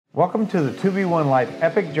Welcome to the 2B1 Life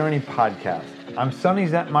Epic Journey podcast. I'm Sonny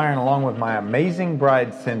Zentmeyer, and along with my amazing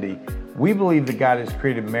bride, Cindy, we believe that God has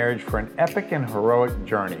created marriage for an epic and heroic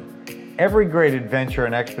journey. Every great adventure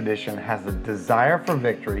and expedition has a desire for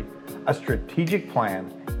victory, a strategic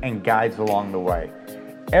plan, and guides along the way.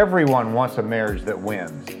 Everyone wants a marriage that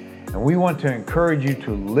wins, and we want to encourage you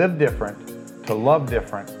to live different, to love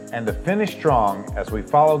different, and to finish strong as we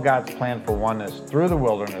follow God's plan for oneness through the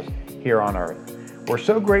wilderness here on earth. We're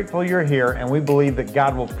so grateful you're here, and we believe that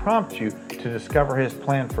God will prompt you to discover His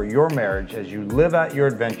plan for your marriage as you live out your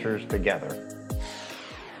adventures together.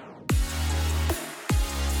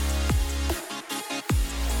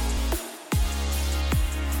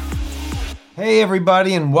 Hey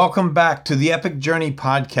everybody, and welcome back to the Epic Journey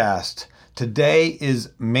podcast. Today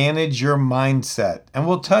is Manage Your Mindset, and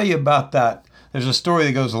we'll tell you about that. There's a story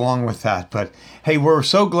that goes along with that, but hey, we're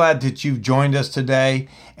so glad that you've joined us today.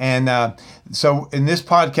 And so in this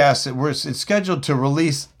podcast, it's scheduled to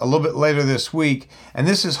release a little bit later this week, and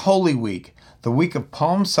this is Holy Week, the week of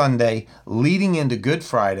Palm Sunday leading into Good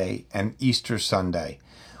Friday and Easter Sunday.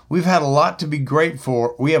 We've had a lot to be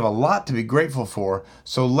grateful. We have a lot to be grateful for,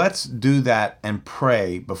 so let's do that and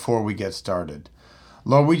pray before we get started.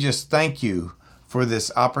 Lord, we just thank you for this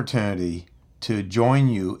opportunity to join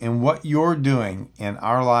you in what you're doing in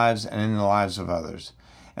our lives and in the lives of others.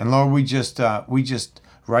 And Lord, we just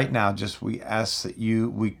right now, we ask that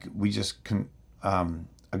we just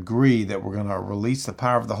agree that we're going to release the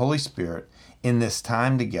power of the Holy Spirit in this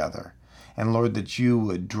time together. And Lord, that you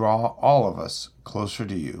would draw all of us closer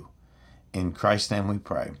to you. In Christ's name we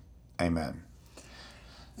pray. Amen.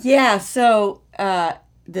 Yeah, so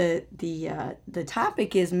the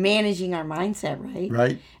topic is managing our mindset, right?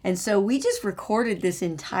 Right. And so we just recorded this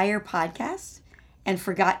entire podcast and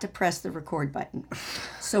forgot to press the record button.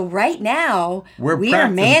 So right now, we are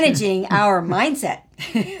managing our mindset.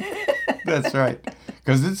 That's right.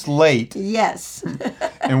 Because it's late. Yes.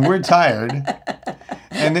 And we're tired.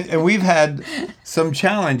 And we've had some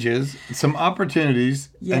challenges, some opportunities,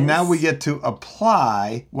 yes. And now we get to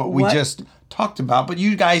apply what we just talked about, but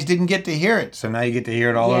you guys didn't get to hear it, so now you get to hear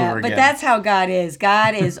it all over again. But that's how God is.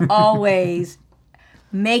 God is always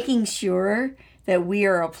making sure that we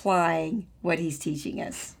are applying what He's teaching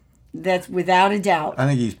us. That's without a doubt. I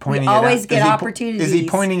think He's pointing it out. We always get opportunities. Is He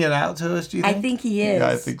pointing it out to us, do you think? I think He is. Yeah,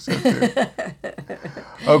 I think so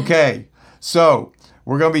too. Okay, so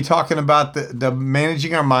we're going to be talking about the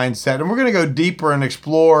managing our mindset, and we're going to go deeper and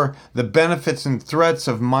explore the benefits and threats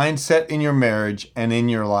of mindset in your marriage and in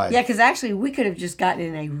your life. Yeah, because actually we could have just gotten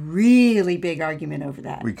in a really big argument over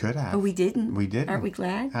that. We could have. But we didn't. We didn't. Aren't we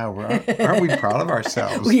glad? Aren't we proud of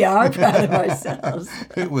ourselves? We are proud of ourselves.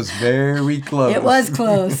 It was very close. It was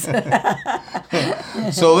close.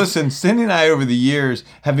 So listen, Cindy and I over the years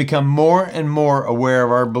have become more and more aware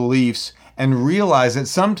of our beliefs and realize that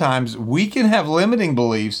sometimes we can have limiting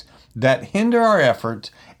beliefs that hinder our efforts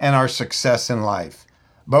and our success in life.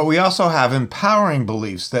 But we also have empowering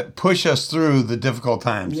beliefs that push us through the difficult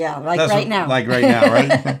times. Yeah, right now. Like right now,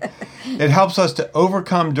 right? It helps us to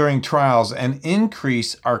overcome during trials and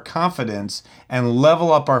increase our confidence and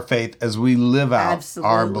level up our faith as we live out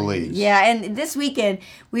our beliefs. Yeah, and this weekend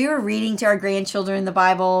we were reading to our grandchildren the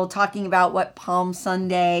Bible, talking about what Palm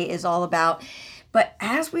Sunday is all about. But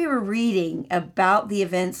as we were reading about the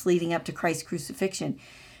events leading up to Christ's crucifixion,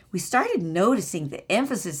 we started noticing the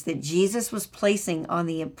emphasis that Jesus was placing on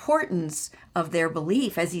the importance of their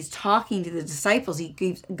belief as He's talking to the disciples. He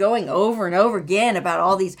keeps going over and over again about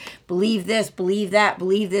all these believe this, believe that,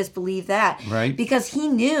 believe this, believe that. Right. Because He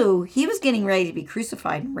knew He was getting ready to be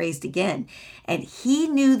crucified and raised again. And He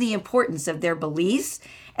knew the importance of their beliefs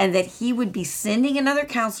and that He would be sending another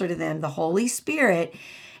counselor to them, the Holy Spirit,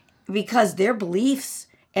 because their beliefs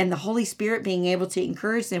and the Holy Spirit being able to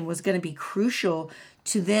encourage them was going to be crucial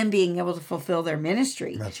to them being able to fulfill their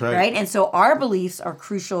ministry. That's right. Right? And so our beliefs are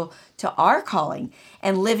crucial to our calling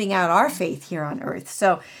and living out our faith here on earth.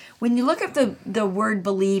 So when you look at the word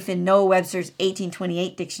belief in Noah Webster's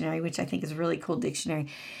 1828 dictionary, which I think is a really cool dictionary,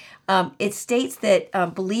 it states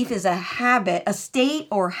that belief is a habit, a state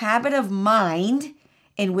or habit of mind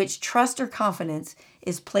in which trust or confidence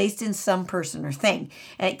is placed in some person or thing.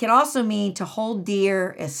 And it can also mean to hold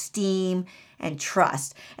dear, esteem, and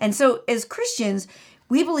trust. And so as Christians,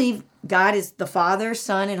 we believe God is the Father,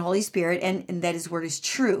 Son, and Holy Spirit, and that His word is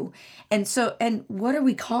true. And what are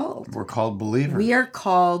we called? We're called believers. We are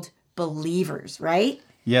called believers, right?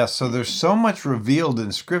 Yes, so there's so much revealed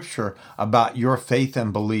in Scripture about your faith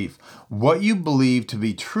and belief. What you believe to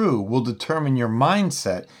be true will determine your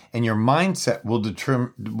mindset, and your mindset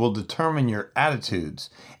will determine your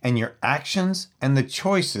attitudes and your actions and the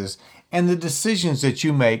choices and the decisions that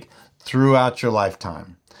you make throughout your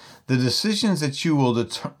lifetime. The decisions that you will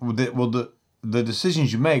the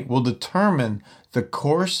decisions you make will determine the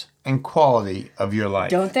course and quality of your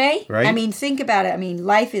life. Don't they? Right? I mean, think about it. I mean,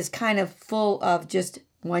 life is kind of full of just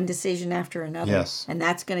one decision after another. Yes. And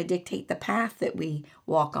that's going to dictate the path that we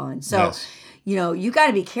walk on. So, Yes. you got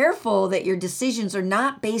to be careful that your decisions are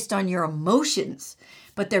not based on your emotions,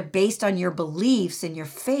 but they're based on your beliefs and your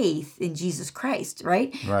faith in Jesus Christ,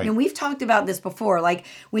 right? Right. And we've talked about this before. Like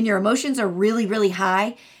when your emotions are really, really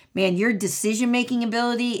high, man, your decision-making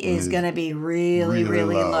ability is going to be really,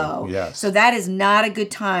 really low. Yes. So that is not a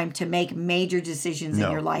good time to make major decisions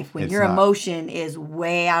in your life when your emotion is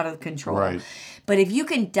way out of control. Right. But if you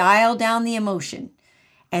can dial down the emotion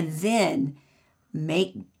and then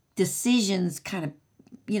make decisions kind of,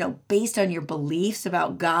 based on your beliefs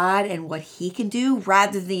about God and what He can do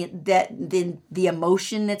rather than the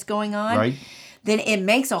emotion that's going on, Right. then it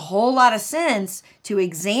makes a whole lot of sense to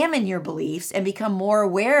examine your beliefs and become more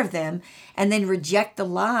aware of them and then reject the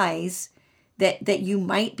lies that you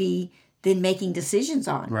might be then making decisions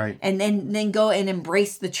on. Right. And then go and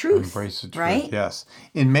embrace the truth. Embrace the truth, right? Yes.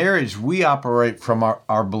 In marriage, we operate from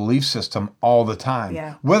our belief system all the time,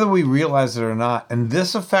 Yeah. whether we realize it or not. And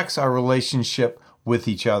this affects our relationship with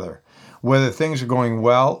each other. Whether things are going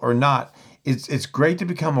well or not, it's great to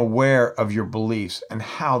become aware of your beliefs and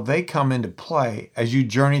how they come into play as you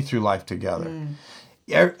journey through life together.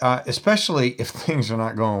 Especially if things are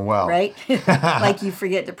not going well. Right? Like you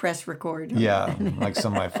forget to press record. Yeah, like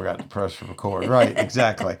somebody forgot to press record. Right,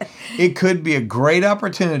 exactly. It could be a great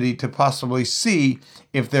opportunity to possibly see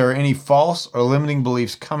if there are any false or limiting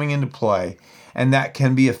beliefs coming into play, and that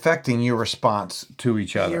can be affecting your response to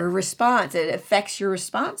each other. Your response. It affects your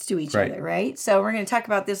response to each other, right? So we're going to talk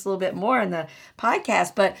about this a little bit more in the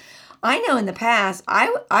podcast, but I know in the past,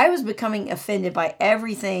 I was becoming offended by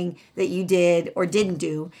everything that you did or didn't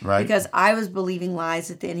do because I was believing lies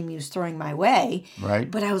that the enemy was throwing my way. Right.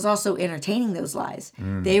 But I was also entertaining those lies.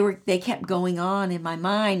 They kept going on in my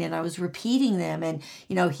mind, and I was repeating them. And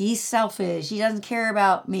he's selfish. He doesn't care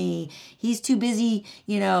about me. He's too busy.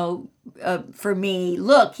 For me.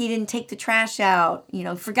 Look, he didn't take the trash out.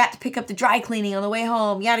 Forgot to pick up the dry cleaning on the way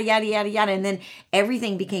home. Yada yada yada yada. And then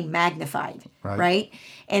everything became magnified. Right.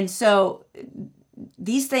 And so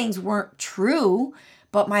these things weren't true,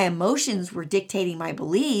 but my emotions were dictating my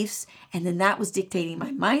beliefs, and then that was dictating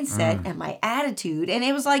my mindset and my attitude. And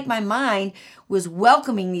it was like my mind was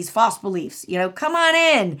welcoming these false beliefs. Come on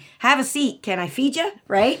in, have a seat. Can I feed you?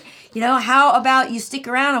 Right? How about you stick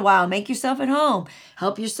around a while, make yourself at home,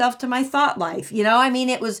 help yourself to my thought life.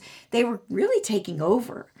 They were really taking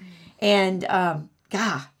over. And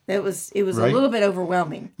it was a little bit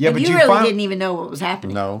overwhelming. Yeah, and but you really didn't even know what was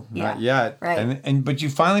happening. No, not yet. Right. But you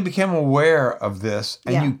finally became aware of this,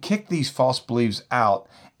 and you kicked these false beliefs out,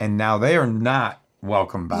 and now they are not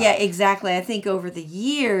welcome back. Yeah, exactly. I think over the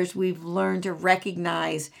years we've learned to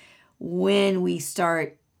recognize when we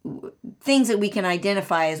start things that we can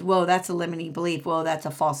identify as, whoa, that's a limiting belief. Whoa, that's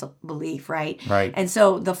a false belief, right? Right. And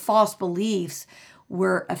so the false beliefs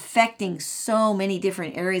were affecting so many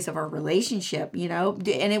different areas of our relationship,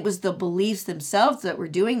 and it was the beliefs themselves that were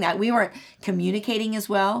doing that. We weren't communicating as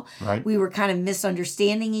well. Right. We were kind of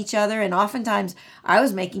misunderstanding each other. And oftentimes I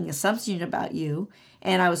was making assumptions about you,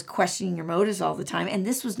 and I was questioning your motives all the time. And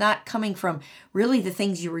this was not coming from really the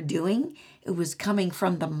things you were doing. It was coming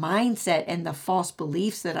from the mindset and the false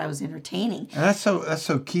beliefs that I was entertaining. And that's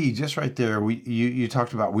so key. Just right there, you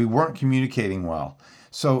talked about we weren't communicating well.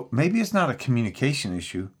 So maybe it's not a communication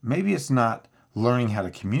issue. Maybe it's not learning how to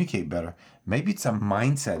communicate better. Maybe it's a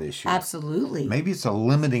mindset issue. Absolutely. Maybe it's a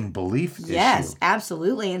limiting belief issue. Yes,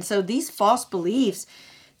 absolutely. And so these false beliefs,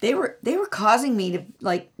 they were causing me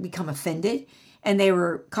to become offended, and they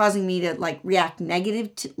were causing me to react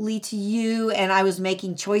negatively to you, and I was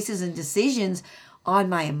making choices and decisions on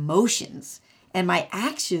my emotions and my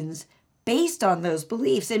actions based on those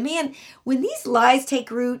beliefs. And man, when these lies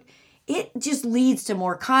take root, it just leads to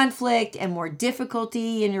more conflict and more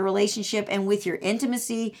difficulty in your relationship and with your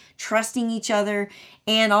intimacy, trusting each other,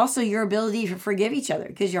 and also your ability to forgive each other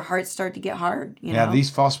because your hearts start to get hard. Yeah, these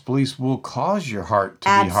false beliefs will cause your heart to be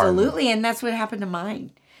hard. Absolutely, and that's what happened to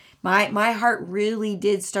mine. My heart really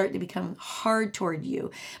did start to become hard toward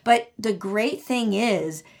you. But the great thing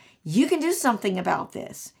is, you can do something about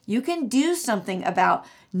this. You can do something about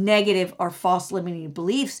negative or false limiting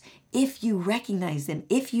beliefs if you recognize them,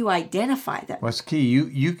 if you identify them. What's key,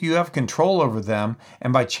 you have control over them,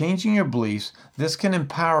 and by changing your beliefs, this can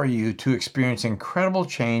empower you to experience incredible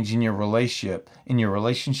change in your relationship,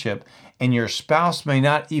 and your spouse may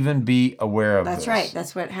not even be aware of this. That's right.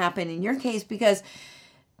 That's what happened in your case, because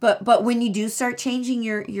But when you do start changing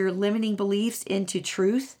your limiting beliefs into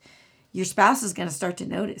truth, your spouse is going to start to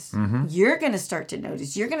notice. You're going to start to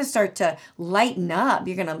notice. You're going to start to lighten up.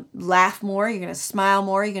 You're going to laugh more. You're going to smile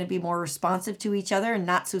more. You're going to be more responsive to each other and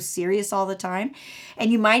not so serious all the time.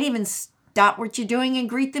 And you might even stop what you're doing and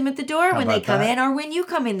greet them at the door when they come in or when you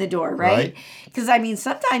come in the door, right? Because, I mean,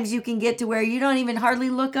 sometimes you can get to where you don't even hardly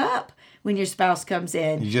look up when your spouse comes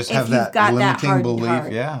in. You just have that limiting belief.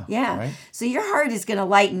 Heart. Yeah. Right? So your heart is going to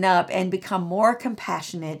lighten up and become more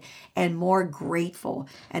compassionate and more grateful.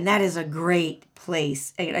 And that is a great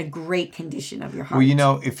place, a great condition of your heart.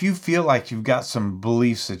 Well, if you feel like you've got some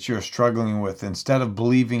beliefs that you're struggling with, instead of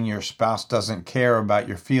believing your spouse doesn't care about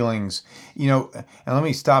your feelings, and let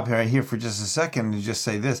me stop right here for just a second and just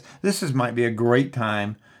say this. Might be a great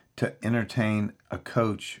time to entertain a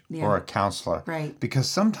coach or a counselor. Right. Because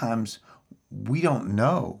sometimes we don't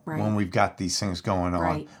know when we've got these things going on.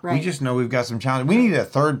 Right. We just know we've got some challenges. We need a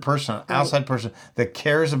third person, outside person that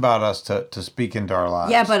cares about us to speak into our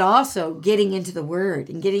lives. Yeah, but also getting into the Word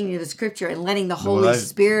and getting into the Scripture and letting the Holy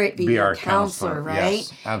Spirit be your counselor, right?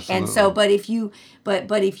 Yes, absolutely. And so, but if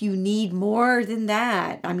you need more than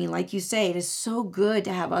that, I mean, like you say, it is so good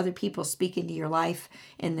to have other people speak into your life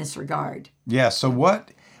in this regard. Yeah. So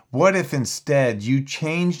what if instead you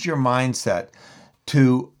changed your mindset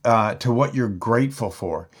to what you're grateful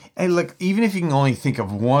for? And look, even if you can only think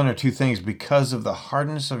of one or two things, because of the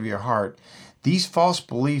hardness of your heart, these false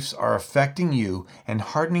beliefs are affecting you and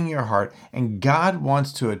hardening your heart, and God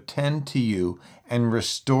wants to attend to you and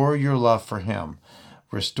restore your love for Him,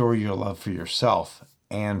 restore your love for yourself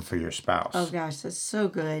and for your spouse. Oh gosh, that's so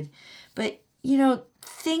good. But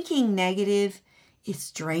thinking negative, it's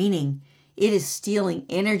draining. It is stealing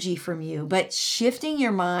energy from you. But shifting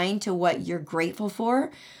your mind to what you're grateful for,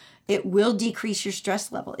 it will decrease your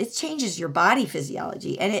stress level. It changes your body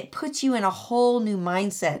physiology, and it puts you in a whole new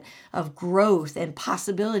mindset of growth and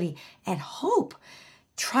possibility and hope.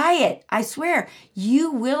 Try it. I swear,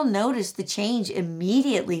 you will notice the change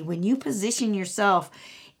immediately when you position yourself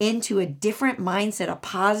into a different mindset, a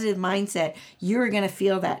positive mindset. You're going to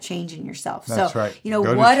feel that change in yourself. That's right.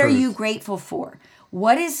 What are you grateful for?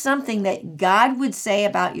 What is something that God would say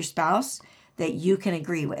about your spouse that you can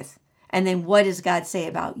agree with? And then what does God say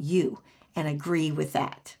about you? And agree with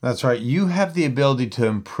that. That's right. You have the ability to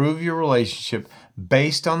improve your relationship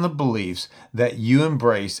based on the beliefs that you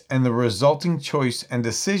embrace and the resulting choice and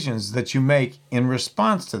decisions that you make in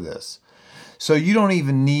response to this. So you don't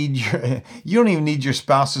even need your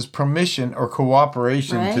spouse's permission or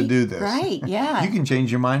cooperation to do this. Right, yeah. You can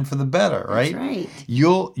change your mind for the better, right? That's right.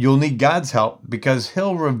 You'll need God's help because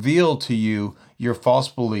He'll reveal to you your false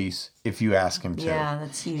beliefs if you ask Him to. Yeah,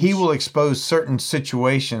 that's huge. He will expose certain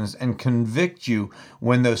situations and convict you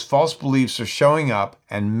when those false beliefs are showing up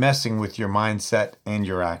and messing with your mindset and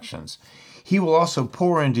your actions. He will also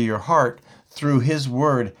pour into your heart through His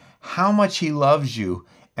Word how much He loves you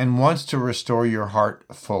and wants to restore your heart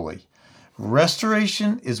fully.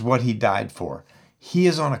 Restoration is what He died for. He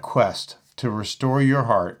is on a quest to restore your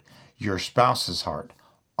heart, your spouse's heart,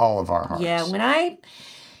 all of our hearts. Yeah,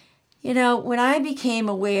 when I became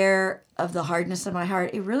aware of the hardness of my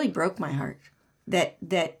heart, it really broke my heart that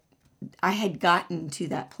I had gotten to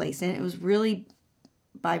that place. And it was really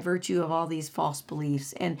by virtue of all these false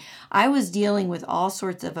beliefs. And I was dealing with all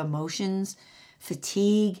sorts of emotions,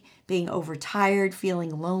 fatigue, being overtired,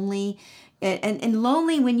 feeling lonely, and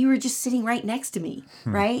lonely when you were just sitting right next to me,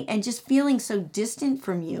 right? And just feeling so distant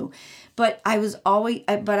from you. But I was unwilling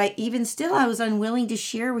to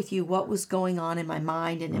share with you what was going on in my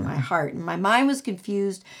mind and in my heart. And my mind was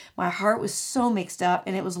confused. My heart was so mixed up,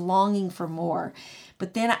 and it was longing for more.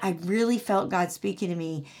 But then I really felt God speaking to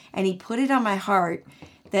me, and He put it on my heart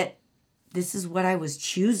that this is what I was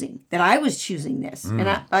choosing, that I was choosing this. And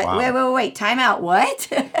wow. wait, time out, what?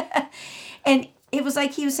 And it was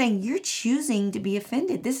like He was saying, you're choosing to be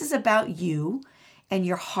offended. This is about you and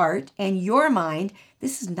your heart and your mind.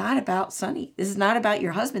 This is not about Sonny. This is not about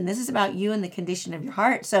your husband. This is about you and the condition of your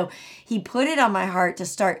heart. So He put it on my heart to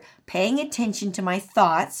start paying attention to my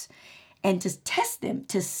thoughts and to test them,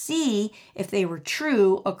 to see if they were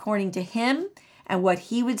true according to Him and what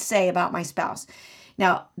He would say about my spouse.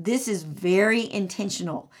 Now, this is very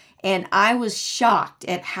intentional, and I was shocked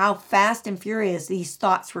at how fast and furious these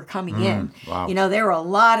thoughts were coming in. Wow. There were a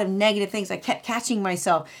lot of negative things. I kept catching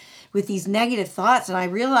myself with these negative thoughts, and I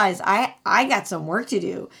realized I got some work to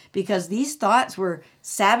do because these thoughts were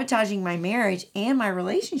sabotaging my marriage and my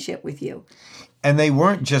relationship with you. And they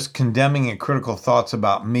weren't just condemning and critical thoughts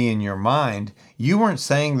about me in your mind. You weren't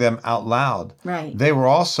saying them out loud. Right. They were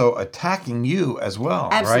also attacking you as well.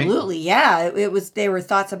 Absolutely. Right? Yeah. They were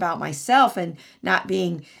thoughts about myself and not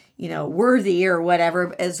being, worthy or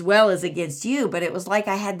whatever, as well as against you. But it was like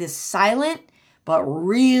I had this silent but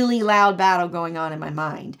really loud battle going on in my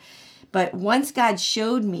mind. But once God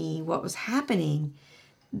showed me what was happening,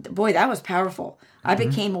 boy, that was powerful. I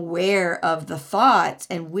became aware of the thoughts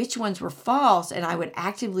and which ones were false, and I would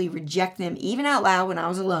actively reject them even out loud when I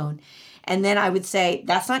was alone. And then I would say,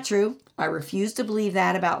 that's not true. I refuse to believe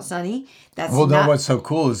that about Sonny. What's so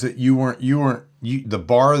cool is that the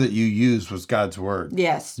bar that you used was God's word.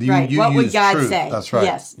 Yes, right. What would God say? That's right.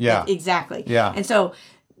 Yes, yeah, exactly. Yeah. And so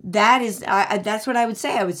that's what I would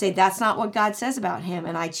say. I would say that's not what God says about him,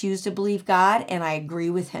 and I choose to believe God, and I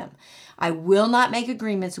agree with him. I will not make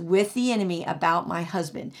agreements with the enemy about my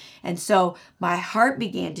husband. And so my heart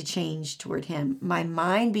began to change toward him. My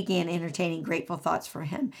mind began entertaining grateful thoughts for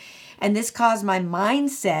him. And this caused my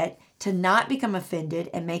mindset to not become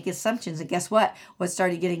offended and make assumptions. And guess what? What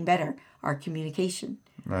started getting better? Our communication,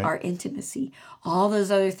 right. Our intimacy, all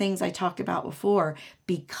those other things I talked about before.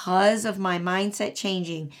 Because of my mindset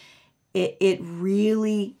changing, it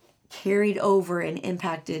really carried over and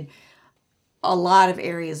impacted a lot of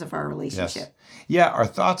areas of our relationship. Yes. Yeah, our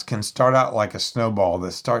thoughts can start out like a snowball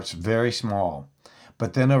that starts very small,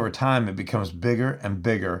 but then over time it becomes bigger and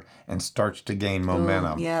bigger and starts to gain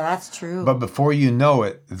momentum. Ooh, yeah, that's true. But before you know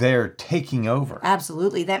it, they're taking over.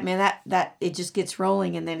 Absolutely. That it just gets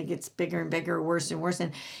rolling, and then it gets bigger and bigger, worse and worse.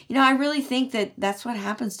 And I really think that that's what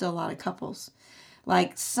happens to a lot of couples.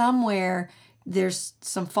 Like somewhere there's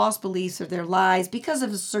some false beliefs or their lies because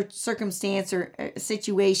of a circumstance or a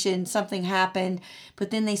situation, something happened,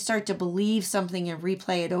 but then they start to believe something and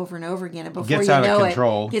replay it over and over again. And before you know it,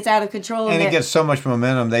 it gets out of control. And it gets so much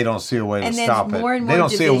momentum, they don't see a way to stop it. They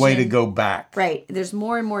don't see a way to go back. Right. There's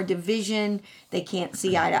more and more division. They can't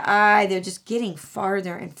see eye to eye. They're just getting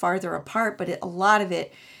farther and farther apart, but a lot of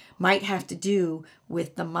it might have to do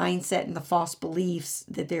with the mindset and the false beliefs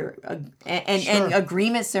that they're and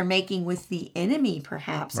agreements they're making with the enemy,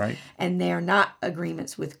 perhaps. Right. And they're not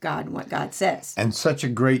agreements with God and what God says. And such a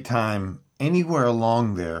great time anywhere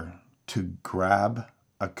along there to grab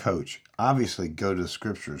a coach. Obviously, go to the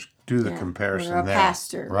scriptures, do the comparison or a there.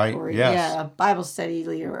 pastor, right? Or, yes. a Bible study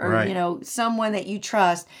leader, or right. Someone that you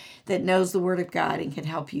trust that knows the Word of God and can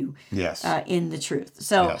help you. Yes. In the truth.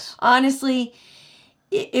 So honestly,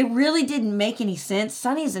 it really didn't make any sense.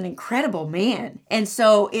 Sonny's an incredible man. And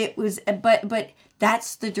so it was, but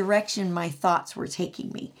that's the direction my thoughts were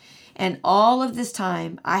taking me. And all of this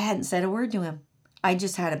time, I hadn't said a word to him. I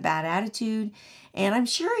just had a bad attitude. And I'm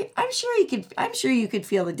sure you could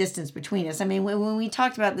feel the distance between us. I mean, when we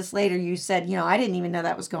talked about this later, you said, I didn't even know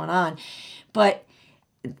that was going on. But,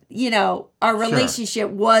 our relationship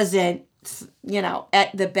wasn't,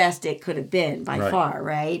 at the best it could have been by far,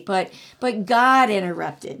 right? But God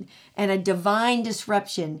interrupted, and a divine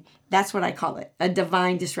disruption, that's what I call it, a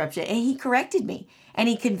divine disruption. And he corrected me, and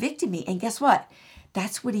he convicted me. And guess what?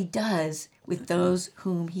 That's what he does with those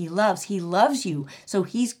whom he loves. He loves you, so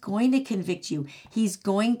he's going to convict you. He's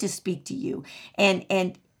going to speak to you.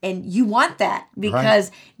 And you want that because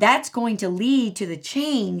that's going to lead to the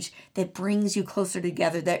change that brings you closer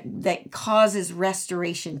together, that causes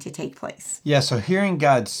restoration to take place. Yeah, so hearing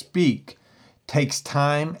God speak takes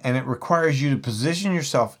time, and it requires you to position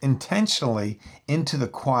yourself intentionally into the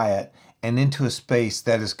quiet and into a space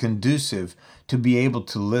that is conducive to be able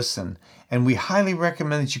to listen. And we highly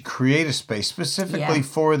recommend that you create a space specifically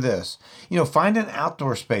for this. Find an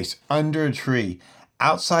outdoor space under a tree,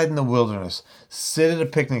 outside in the wilderness, sit at a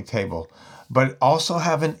picnic table, but also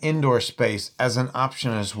have an indoor space as an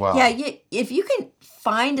option as well. Yeah, if you can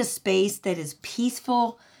find a space that is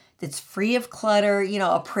peaceful, that's free of clutter,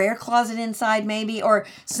 a prayer closet inside maybe, or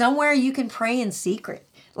somewhere you can pray in secret,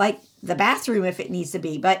 like the bathroom if it needs to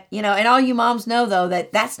be. But, and all you moms know, though,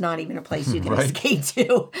 that that's not even a place you can escape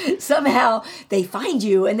to. Somehow they find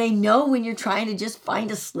you, and they know when you're trying to just find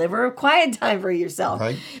a sliver of quiet time for yourself.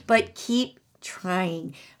 Right. But keep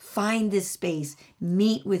trying. Find this space.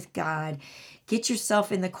 Meet with God. get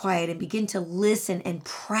yourself in the quiet and begin to listen and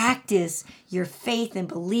practice your faith and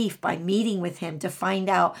belief by meeting with him to find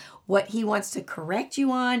out what he wants to correct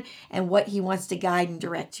you on and what he wants to guide and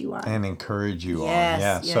direct you on. And encourage you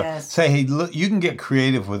Yes, on. Yeah. yes. So say, hey, look, you can get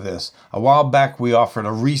creative with this. A while back, we offered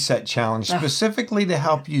a reset challenge specifically to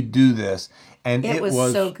help you do this. And It was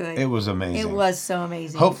so good. It was amazing. It was so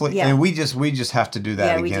amazing. Hopefully, Yeah. and we just have to do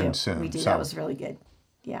that we again do. soon. We do. So, That was really good.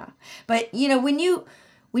 Yeah. But, you know, when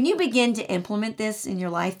you begin to implement this in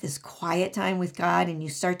your life, this quiet time with God, and you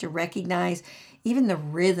start to recognize even the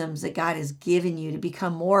rhythms that God has given you to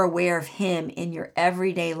become more aware of him in your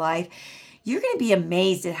everyday life, you're going to be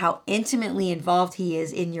amazed at how intimately involved he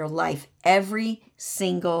is in your life every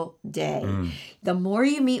single day. The more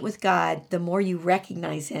you meet with God, the more you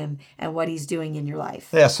recognize him and what he's doing in your life.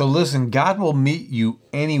 yeah, so listen, God will meet you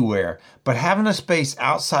anywhere, but having a space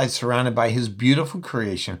outside surrounded by his beautiful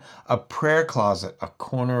creation, a prayer closet, a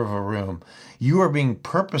corner of a room, you are being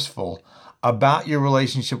purposeful about your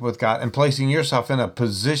relationship with God and placing yourself in a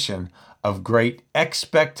position of great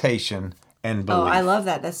expectation and belief. Oh, I love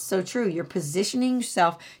that. That's so true. You're positioning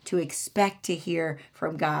yourself to expect to hear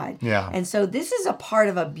from God. Yeah. And so this is a part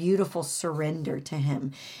of a beautiful surrender to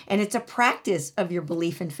him. And it's a practice of your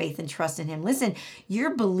belief and faith and trust in him. Listen,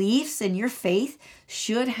 your beliefs and your faith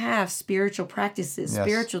should have spiritual practices, Yes.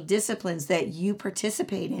 spiritual disciplines that you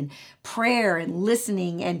participate in. Prayer and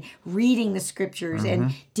listening and reading the scriptures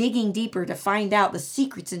and digging deeper to find out the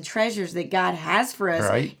secrets and treasures that God has for us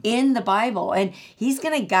Right. in the Bible. And he's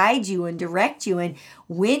going to guide you and direct you. And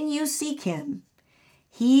when you seek him,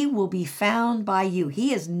 he will be found by you.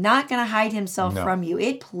 He is not going to hide himself No. from you.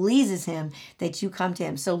 It pleases him that you come to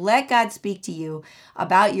him. So let God speak to you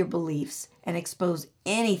about your beliefs and expose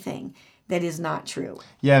anything that is not true.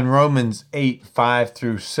 Yeah, in Romans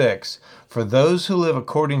 8:5-6, for those who live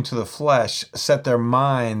according to the flesh set their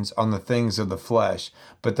minds on the things of the flesh,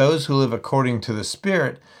 but those who live according to the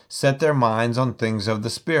Spirit set their minds on things of the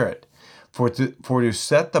Spirit. For to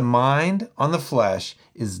set the mind on the flesh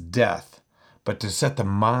is death, but to set the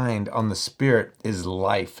mind on the Spirit is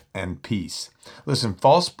life and peace. Listen,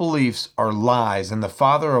 false beliefs are lies, and the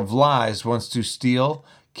father of lies wants to steal,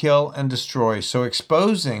 kill, and destroy. So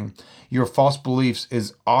exposing your false beliefs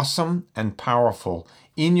is awesome and powerful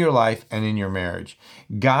in your life and in your marriage.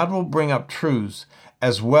 God will bring up truths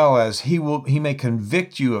as well as he may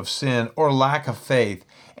convict you of sin or lack of faith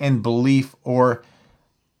and belief or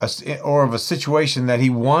of a situation that he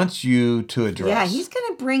wants you to address. Yeah, he's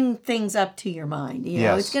going to bring things up to your mind. You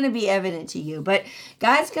know, Yes. it's going to be evident to you. But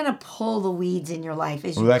God's going to pull the weeds in your life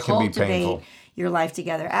as you that can be cultivate painful. your life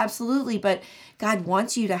together. Absolutely. But God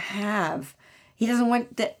wants you to have. He doesn't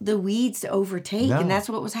want the weeds to overtake. No. And that's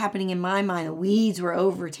what was happening in my mind. The weeds were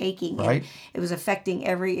overtaking. And Right. it was affecting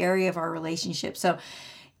every area of our relationship. So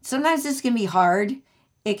sometimes this can be hard.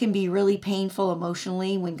 It can be really painful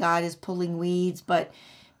emotionally when God is pulling weeds. But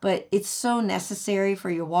it's so necessary for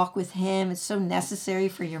your walk with him. It's so necessary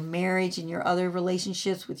for your marriage and your other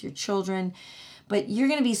relationships with your children. But you're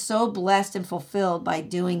going to be so blessed and fulfilled by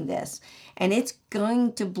doing this. And it's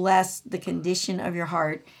going to bless the condition of your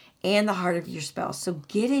heart and the heart of your spouse. So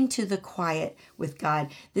get into the quiet with God.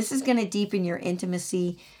 This is going to deepen your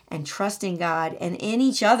intimacy and trust in God and in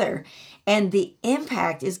each other. And the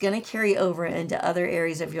impact is going to carry over into other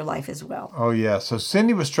areas of your life as well. Oh, yeah. So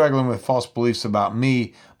Cindy was struggling with false beliefs about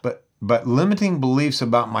me, but limiting beliefs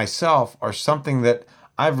about myself are something that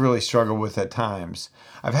I've really struggled with at times.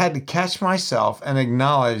 I've had to catch myself and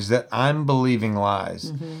acknowledge that I'm believing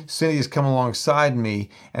lies. Cindy has come alongside me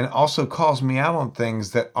and also calls me out on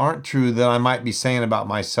things that aren't true that I might be saying about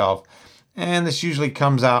myself. And this usually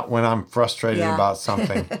comes out when I'm frustrated Yeah. about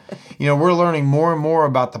something. You know, we're learning more and more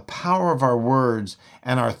about the power of our words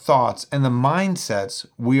and our thoughts and the mindsets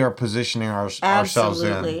we are positioning ourselves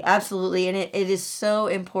in. Absolutely. And it is so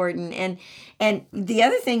important. And the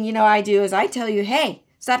other thing, you know, I do is I tell you, hey,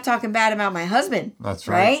 stop talking bad about my husband. That's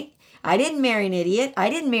right. I didn't marry an idiot. I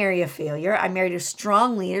didn't marry a failure. I married a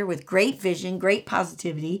strong leader with great vision, great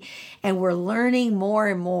positivity. And we're learning more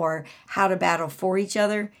and more how to battle for each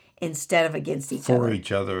other instead of against each other. For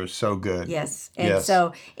each other is so good. Yes. And Yes.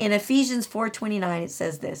 so in Ephesians 4:29, it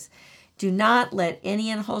says this: do not let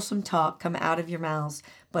any unwholesome talk come out of your mouths,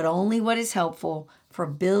 but only what is helpful for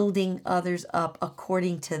building others up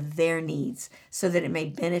according to their needs, so that it may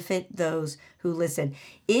benefit those who listen.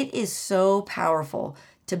 It is so powerful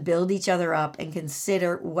to build each other up and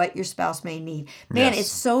consider what your spouse may need. Man, Yes.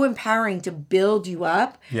 it's so empowering to build you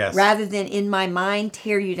up Yes. rather than in my mind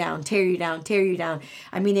tear you down, tear you down, tear you down.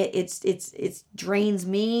 I mean, it drains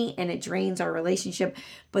me and it drains our relationship.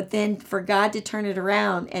 But then for God to turn it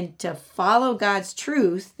around and to follow God's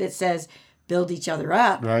truth that says, build each other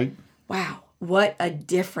up. Right. Wow. What a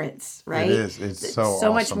difference, right? It is. It's so so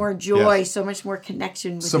awesome. much more joy, Yes. so much more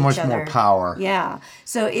connection with So each much other. more power. Yeah.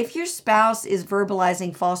 So if your spouse is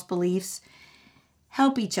verbalizing false beliefs,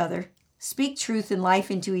 help each other. Speak truth and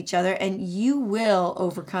life into each other, and you will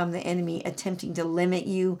overcome the enemy attempting to limit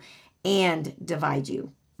you and divide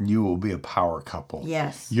you. You will be a power couple.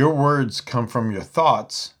 Yes. Your words come from your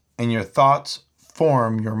thoughts, and your thoughts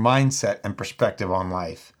form your mindset and perspective on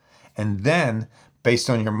life. And then, based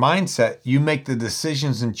on your mindset, you make the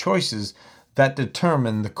decisions and choices that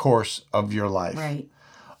determine the course of your life. Right.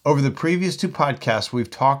 Over the previous 2 podcasts,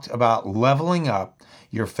 we've talked about leveling up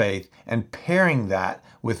your faith, and pairing that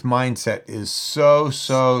with mindset is so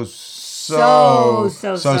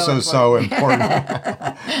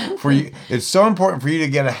important for you. It's so important for you to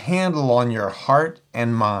get a handle on your heart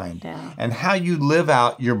and mind, and how you live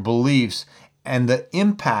out your beliefs and the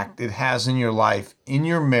impact it has in your life, in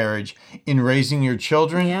your marriage, in raising your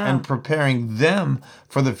children, and preparing them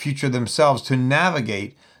for the future themselves to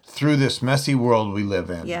navigate through this messy world we live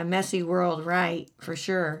in. Yeah, messy world, right, for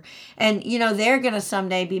sure. And, they're going to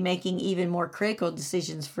someday be making even more critical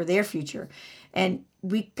decisions for their future. And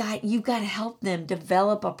you've got to help them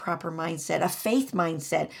develop a proper mindset, a faith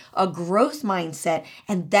mindset, a growth mindset.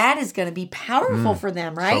 And that is going to be powerful for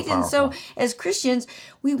them, right? So and so as Christians,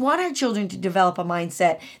 we want our children to develop a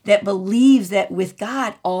mindset that believes that with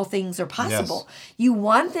God, all things are possible. Yes. You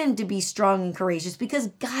want them to be strong and courageous because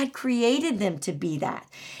God created them to be that.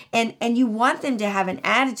 And you want them to have an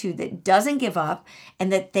attitude that doesn't give up,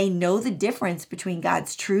 and that they know the difference between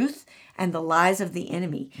God's truth and the lies of the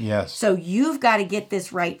enemy. Yes. So you've got to get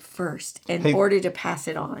this right first in order to pass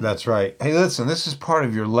it on. That's right. Hey, listen, this is part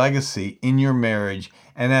of your legacy in your marriage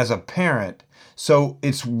and as a parent. So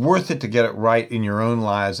it's worth it to get it right in your own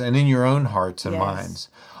lives and in your own hearts and minds.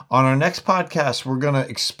 On our next podcast, we're going to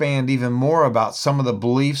expand even more about some of the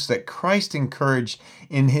beliefs that Christ encouraged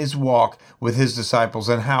in his walk with his disciples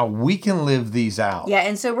and how we can live these out. Yeah,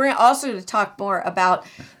 and so we're also going to talk more about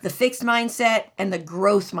the fixed mindset and the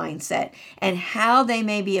growth mindset and how they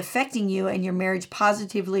may be affecting you and your marriage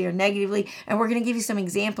positively or negatively. And we're going to give you some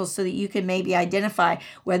examples so that you can maybe identify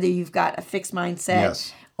whether you've got a fixed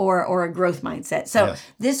mindset or a growth mindset. So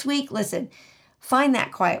this week, listen, find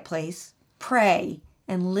that quiet place, pray,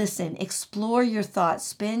 and listen, explore your thoughts,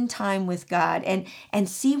 spend time with God, and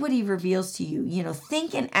see what he reveals to you.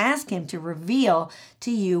 Think and ask him to reveal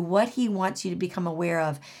to you what he wants you to become aware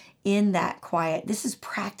of in that quiet. This is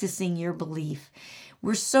practicing your belief.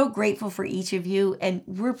 We're so grateful for each of you, and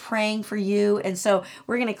we're praying for you. And so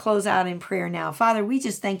we're going to close out in prayer now. Father, we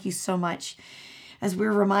just thank you so much as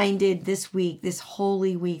we're reminded this week, this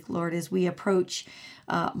holy week, Lord, as we approach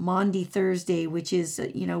Maundy Thursday, which is,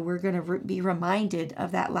 we're going to be reminded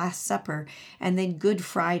of that Last Supper, and then Good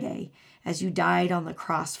Friday, as you died on the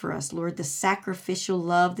cross for us. Lord, the sacrificial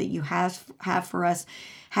love that you have for us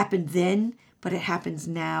happened then, but it happens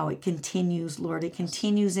now. It continues, Lord. It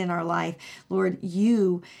continues in our life. Lord,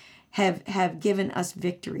 you have given us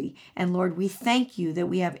victory. And Lord, we thank you that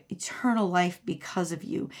we have eternal life because of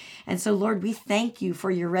you. And so, Lord, we thank you for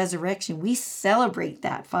your resurrection. We celebrate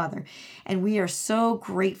that, Father. And we are so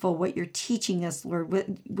grateful what you're teaching us, Lord,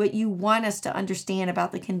 what you want us to understand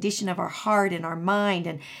about the condition of our heart and our mind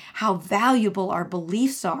and how valuable our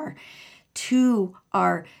beliefs are to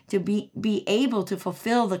be able to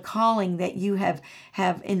fulfill the calling that you have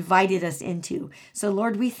invited us into. So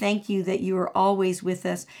Lord, we thank you that you are always with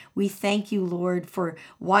us. We thank you, Lord, for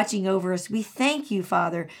watching over us. We thank you,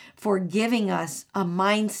 Father, for giving us a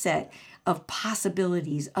mindset of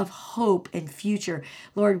possibilities, of hope and future.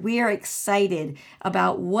 Lord, we are excited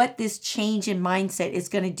about what this change in mindset is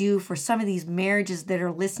going to do for some of these marriages that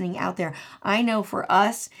are listening out there. I know for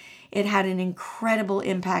us, it had an incredible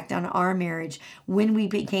impact on our marriage when we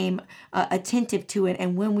became attentive to it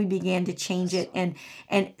and when we began to change it. And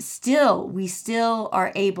we still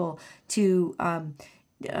are able to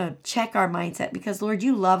check our mindset because, Lord,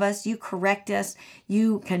 you love us, you correct us,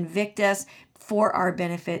 you convict us for our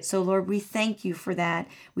benefit. So, Lord, we thank you for that.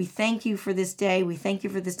 We thank you for this day. We thank you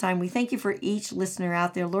for this time. We thank you for each listener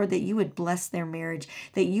out there, Lord, that you would bless their marriage,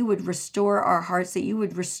 that you would restore our hearts, that you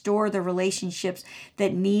would restore the relationships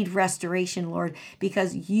that need restoration, Lord,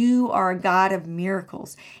 because you are a God of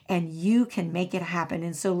miracles and you can make it happen.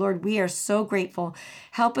 And so, Lord, we are so grateful.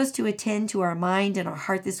 Help us to attend to our mind and our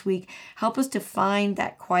heart this week. Help us to find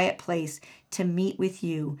that quiet place to meet with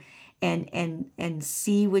you and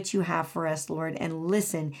see what you have for us, Lord, and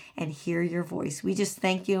listen and hear your voice. We just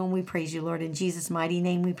thank you and we praise you, Lord. In Jesus' mighty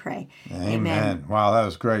name we pray. Amen. Wow, that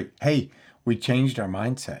was great. Hey, we changed our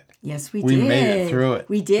mindset. Yes, we We did. made it through it.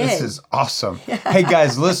 We did. This is awesome. Hey,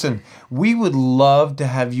 guys, listen, we would love to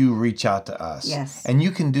have you reach out to us. Yes. And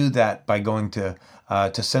you can do that by going to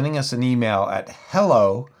sending us an email at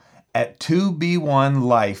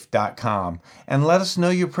hello@2b1life.com and let us know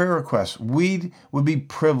your prayer requests. We would be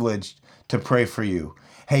privileged to pray for you.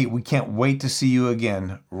 Hey, we can't wait to see you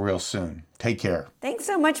again real soon. Take care. Thanks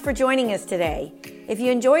so much for joining us today. If you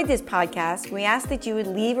enjoyed this podcast, we ask that you would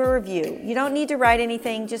leave a review. You don't need to write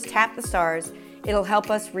anything, just tap the stars. It'll help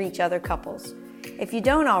us reach other couples. If you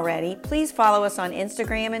don't already, please follow us on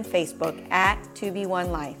Instagram and Facebook at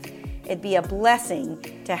 2B1Life. It'd be a blessing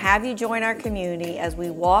to have you join our community as we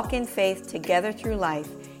walk in faith together through life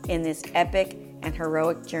in this epic and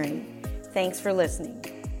heroic journey. Thanks for listening.